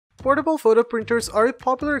Portable photo printers are a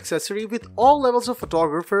popular accessory with all levels of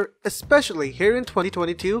photographer, especially here in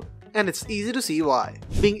 2022, and it's easy to see why.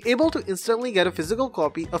 Being able to instantly get a physical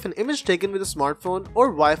copy of an image taken with a smartphone or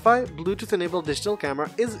Wi-Fi, Bluetooth-enabled digital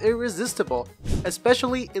camera is irresistible,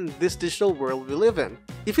 especially in this digital world we live in.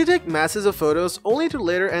 If you take masses of photos only to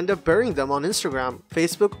later end up burying them on Instagram,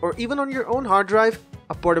 Facebook, or even on your own hard drive,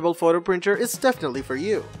 a portable photo printer is definitely for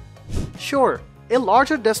you. Sure, a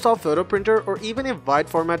larger desktop photo printer or even a wide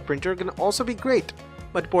format printer can also be great,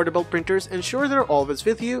 but portable printers ensure they're always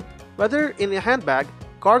with you, whether in a handbag,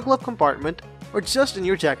 car glove compartment, or just in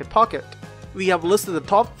your jacket pocket. We have listed the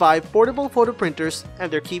top 5 portable photo printers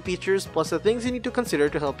and their key features plus the things you need to consider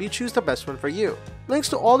to help you choose the best one for you. Links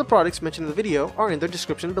to all the products mentioned in the video are in the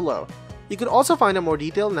description below. You can also find a more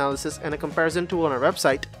detailed analysis and a comparison tool on our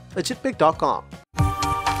website, legitpic.com.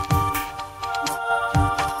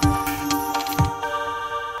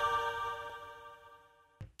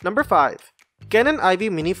 Number 5. Canon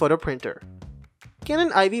IVY Mini Photo Printer. Canon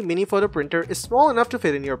IVY Mini Photo Printer is small enough to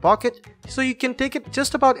fit in your pocket, so you can take it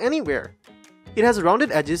just about anywhere. It has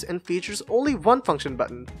rounded edges and features only one function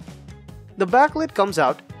button. The backlit comes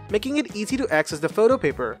out, making it easy to access the photo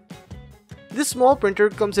paper. This small printer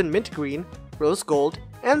comes in mint green, rose gold,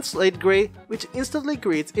 and slate gray, which instantly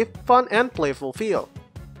creates a fun and playful feel.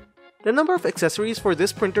 The number of accessories for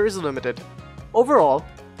this printer is limited. Overall,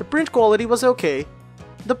 the print quality was okay.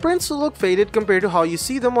 The prints look faded compared to how you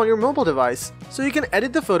see them on your mobile device, so you can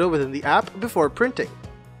edit the photo within the app before printing.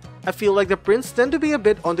 I feel like the prints tend to be a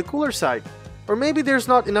bit on the cooler side, or maybe there's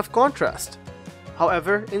not enough contrast.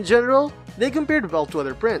 However, in general, they compared well to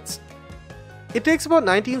other prints. It takes about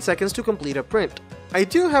 19 seconds to complete a print. I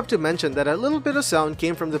do have to mention that a little bit of sound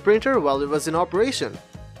came from the printer while it was in operation.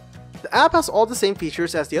 The app has all the same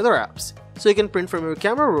features as the other apps, so you can print from your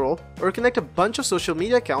camera roll or connect a bunch of social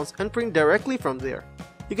media accounts and print directly from there.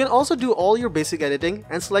 You can also do all your basic editing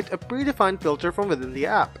and select a predefined filter from within the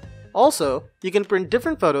app. Also, you can print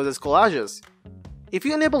different photos as collages. If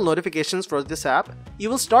you enable notifications for this app, you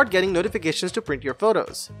will start getting notifications to print your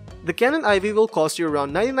photos. The Canon IVY will cost you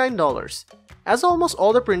around $99. As almost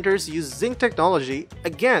all the printers use zinc technology,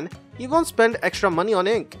 again, you won't spend extra money on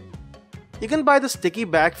ink. You can buy the sticky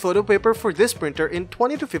back photo paper for this printer in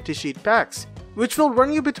 20 to 50 sheet packs, which will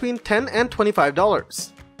run you between $10 and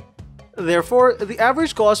 $25. Therefore, the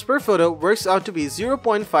average cost per photo works out to be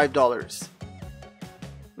 $0.5.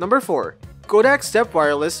 Number 4. KODAK Step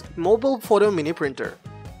Wireless Mobile Photo Mini Printer.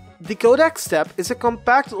 The KODAK Step is a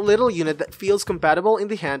compact little unit that feels compatible in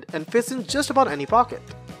the hand and fits in just about any pocket.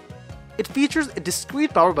 It features a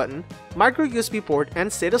discrete power button, micro USB port,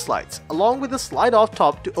 and status lights, along with a slide-off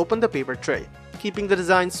top to open the paper tray, keeping the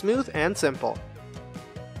design smooth and simple.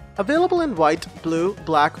 Available in white, blue,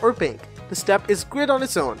 black, or pink, the Step is great on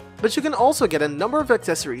its own, but you can also get a number of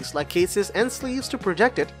accessories like cases and sleeves to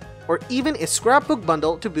protect it, or even a scrapbook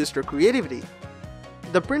bundle to boost your creativity.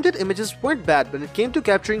 The printed images weren't bad when it came to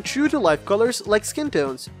capturing true-to-life colors like skin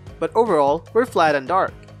tones, but overall were flat and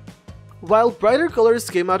dark. While brighter colors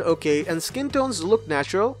came out okay and skin tones looked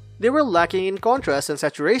natural, they were lacking in contrast and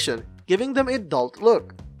saturation, giving them a dulled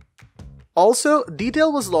look. Also,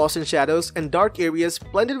 detail was lost in shadows and dark areas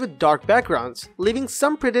blended with dark backgrounds, leaving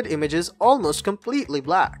some printed images almost completely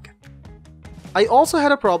black. I also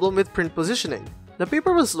had a problem with print positioning. The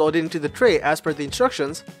paper was loaded into the tray as per the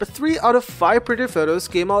instructions, but 3 out of 5 printed photos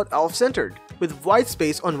came out off-centered, with white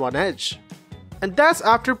space on one edge. And that's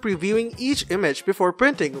after previewing each image before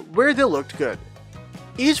printing where they looked good.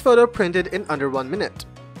 Each photo printed in under 1 minute.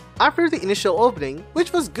 After the initial opening,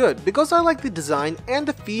 which was good because I liked the design and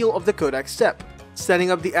the feel of the KODAK Step,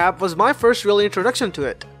 setting up the app was my first real introduction to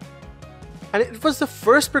it. And it was the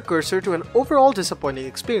first precursor to an overall disappointing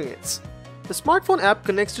experience. The smartphone app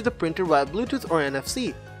connects to the printer via Bluetooth or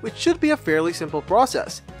NFC, which should be a fairly simple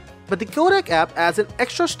process, but the KODAK app adds an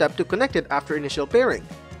extra step to connect it after initial pairing.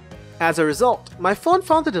 As a result, my phone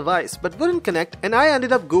found the device but wouldn't connect and I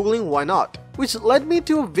ended up googling why not, which led me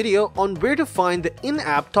to a video on where to find the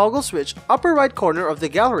in-app toggle switch upper right corner of the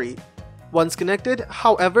gallery. Once connected,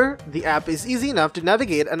 however, the app is easy enough to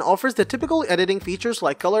navigate and offers the typical editing features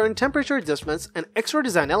like color and temperature adjustments and extra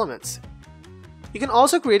design elements. You can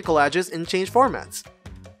also create collages and change formats.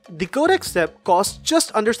 The KODAK Step costs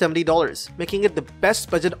just under $70, making it the best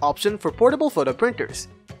budget option for portable photo printers.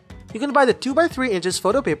 You can buy the 2x3 inches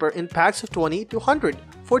photo paper in packs of 20 to 100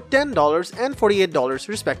 for $10 and $48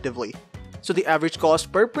 respectively, so the average cost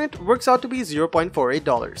per print works out to be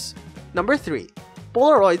 $0.48. Number 3.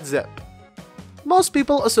 Polaroid ZIP. Most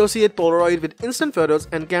people associate Polaroid with instant photos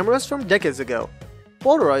and cameras from decades ago.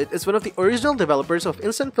 Polaroid is one of the original developers of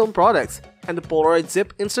instant film products, and the Polaroid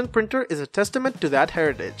ZIP instant printer is a testament to that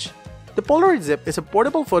heritage. The Polaroid ZIP is a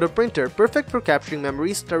portable photo printer perfect for capturing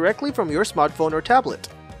memories directly from your smartphone or tablet.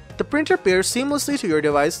 The printer pairs seamlessly to your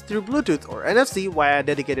device through Bluetooth or NFC via a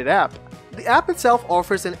dedicated app. The app itself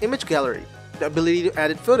offers an image gallery, the ability to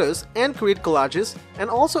edit photos and create collages, and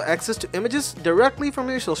also access to images directly from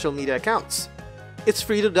your social media accounts. It's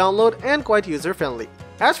free to download and quite user-friendly.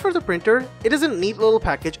 As for the printer, it is a neat little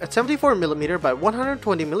package at 74mm by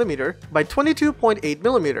 120mm by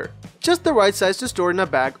 22.8mm, just the right size to store in a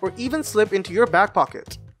bag or even slip into your back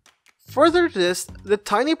pocket. Further to this, the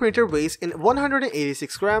tiny printer weighs in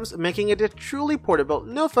 186 grams, making it a truly portable,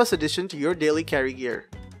 no-fuss addition to your daily carry gear.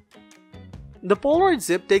 The Polaroid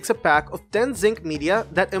ZIP takes a pack of 10 zinc media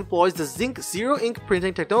that employs the zinc zero-ink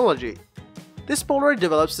printing technology. This Polaroid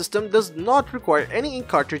developed system does not require any ink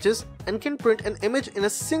cartridges and can print an image in a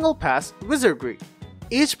single pass wizardry.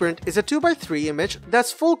 Each print is a 2x3 image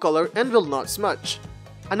that's full color and will not smudge.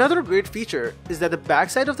 Another great feature is that the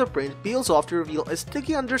backside of the print peels off to reveal a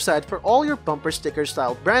sticky underside for all your bumper sticker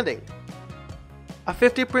style branding. A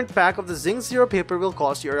 50 print pack of the Zinc Zero paper will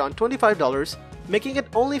cost you around $25, making it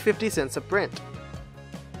only 50 cents a print.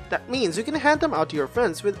 That means you can hand them out to your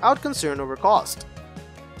friends without concern over cost.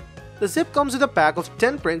 The ZIP comes with a pack of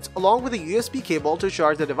 10 prints along with a USB cable to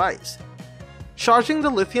charge the device. Charging the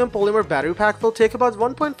lithium polymer battery pack will take about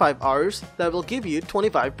 1.5 hours that will give you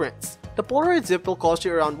 25 prints. The Polaroid ZIP will cost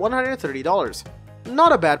you around $130.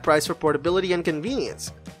 Not a bad price for portability and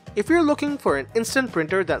convenience. If you're looking for an instant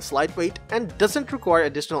printer that's lightweight and doesn't require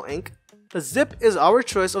additional ink, the ZIP is our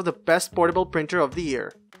choice of the best portable printer of the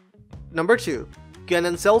year. Number 2.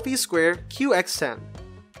 Canon SELPHY Square QX10.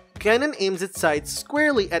 Canon aims its sights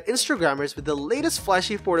squarely at Instagrammers with the latest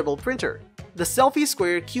flashy portable printer, the SELPHY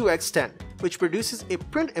Square QX10, which produces a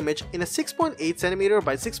print image in a 6.8cm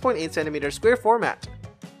by 6.8cm square format.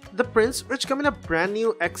 The prints, which come in a brand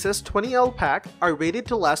new XS20L pack, are rated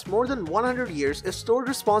to last more than 100 years if stored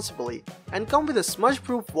responsibly and come with a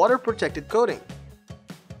smudge-proof water-protected coating.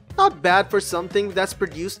 Not bad for something that's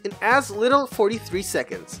produced in as little 43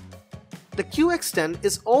 seconds. The QX10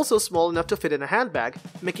 is also small enough to fit in a handbag,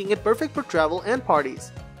 making it perfect for travel and parties.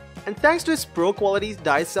 And thanks to its pro-quality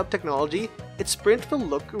dye sub technology, its print will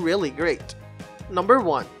look really great. Number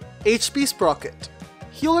 1. HP Sprocket.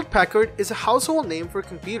 Hewlett-Packard is a household name for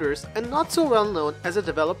computers and not so well known as a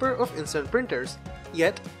developer of instant printers,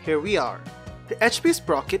 yet here we are. The HP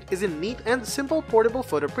Sprocket is a neat and simple portable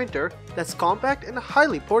photo printer that's compact and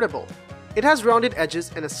highly portable. It has rounded edges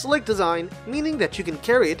and a slick design, meaning that you can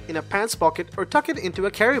carry it in a pants pocket or tuck it into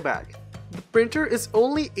a carry bag. The printer is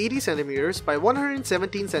only 80cm by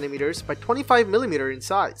 117cm by 25mm in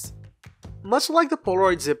size. Much like the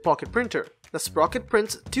Polaroid ZIP pocket printer, the Sprocket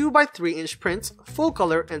prints 2x3-inch prints, full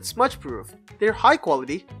color and smudge proof. They're high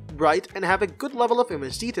quality, bright, and have a good level of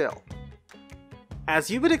image detail. As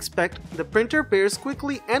you would expect, the printer pairs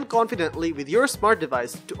quickly and confidently with your smart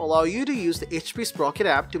device to allow you to use the HP Sprocket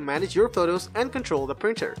app to manage your photos and control the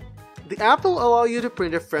printer. The app will allow you to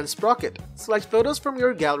print a friend's Sprocket, select photos from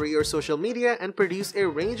your gallery or social media, and produce a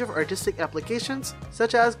range of artistic applications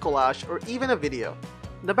such as collage or even a video.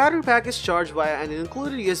 The battery pack is charged via an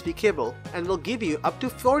included USB cable and will give you up to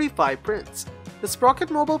 45 prints. The Sprocket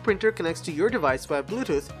mobile printer connects to your device via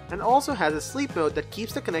Bluetooth and also has a sleep mode that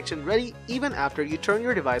keeps the connection ready even after you turn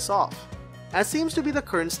your device off. As seems to be the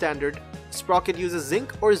current standard, Sprocket uses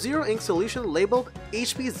zinc or zero ink solution labeled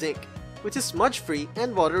HP Zinc, which is smudge-free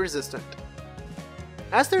and water-resistant.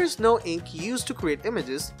 As there is no ink used to create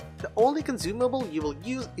images, the only consumable you will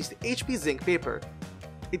use is the HP Zinc paper.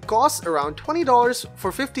 It costs around $20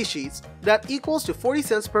 for 50 sheets, that equals to 40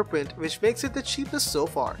 cents per print, which makes it the cheapest so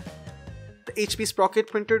far. The HP Sprocket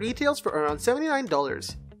printer retails for around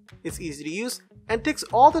 $79. It's easy to use and ticks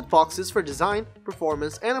all the boxes for design,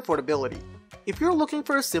 performance, and affordability. If you're looking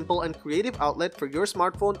for a simple and creative outlet for your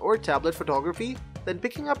smartphone or tablet photography, then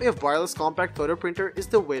picking up a wireless compact photo printer is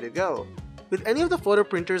the way to go. With any of the photo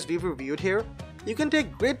printers we've reviewed here, you can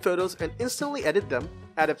take great photos and instantly edit them,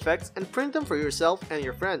 add effects, and print them for yourself and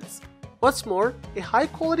your friends. What's more, a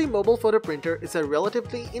high-quality mobile photo printer is a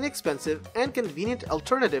relatively inexpensive and convenient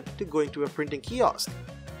alternative to going to a printing kiosk.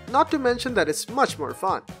 Not to mention that it's much more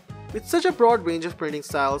fun. With such a broad range of printing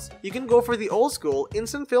styles, you can go for the old-school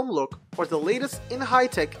instant film look or the latest in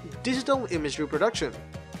high-tech digital image reproduction.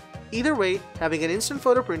 Either way, having an instant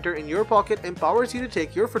photo printer in your pocket empowers you to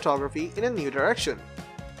take your photography in a new direction.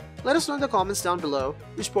 Let us know in the comments down below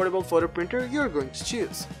which portable photo printer you're going to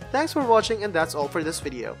choose. Thanks for watching, and that's all for this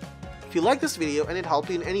video. If you like this video and it helped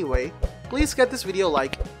you in any way, Please get this video a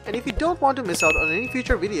like, and if you don't want to miss out on any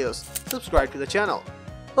future videos, subscribe to the channel.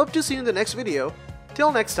 Hope to see you in the next video.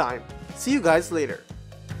 Till next time, see you guys later.